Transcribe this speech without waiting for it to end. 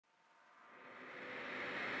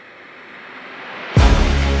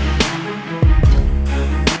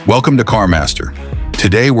Welcome to CarMaster.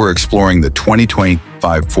 Today we're exploring the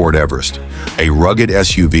 2025 Ford Everest, a rugged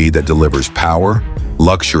SUV that delivers power,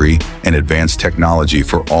 luxury, and advanced technology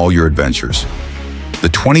for all your adventures. The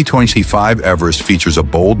 2025 Everest features a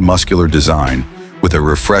bold, muscular design with a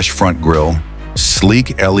refreshed front grille,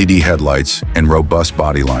 sleek LED headlights, and robust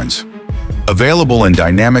body lines. Available in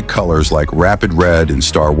dynamic colors like rapid red and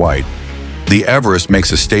star white, the Everest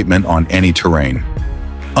makes a statement on any terrain.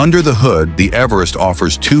 Under the hood, the Everest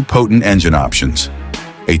offers two potent engine options: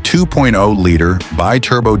 a 2.0-liter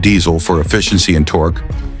bi-turbo diesel for efficiency and torque,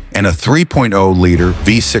 and a 3.0-liter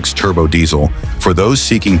V6 turbo diesel for those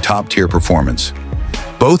seeking top-tier performance.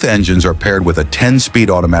 Both engines are paired with a 10-speed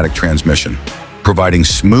automatic transmission, providing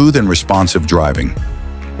smooth and responsive driving.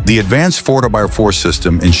 The advanced 4x4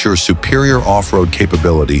 system ensures superior off-road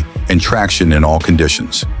capability and traction in all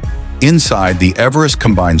conditions. Inside, the Everest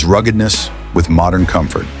combines ruggedness with modern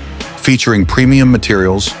comfort, featuring premium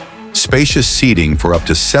materials, spacious seating for up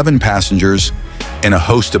to 7 passengers, and a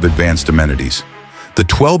host of advanced amenities. The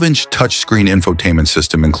 12-inch touchscreen infotainment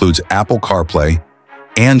system includes Apple CarPlay,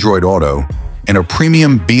 Android Auto, and a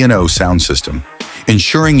premium B&O sound system,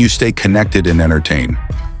 ensuring you stay connected and entertained.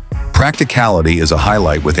 Practicality is a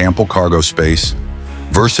highlight with ample cargo space,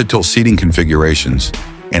 versatile seating configurations,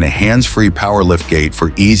 and a hands-free power liftgate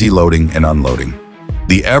for easy loading and unloading.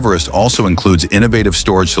 The Everest also includes innovative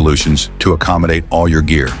storage solutions to accommodate all your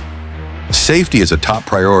gear. Safety is a top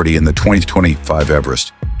priority in the 2025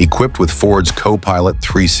 Everest, equipped with Ford's Co-Pilot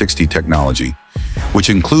 360 technology, which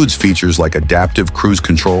includes features like adaptive cruise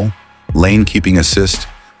control, lane keeping assist,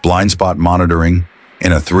 blind spot monitoring,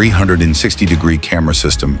 and a 360-degree camera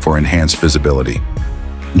system for enhanced visibility.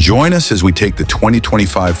 Join us as we take the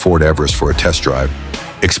 2025 Ford Everest for a test drive,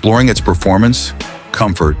 exploring its performance,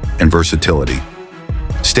 comfort, and versatility.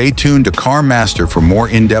 Stay tuned to CarMaster for more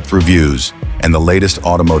in-depth reviews and the latest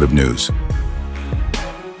automotive news.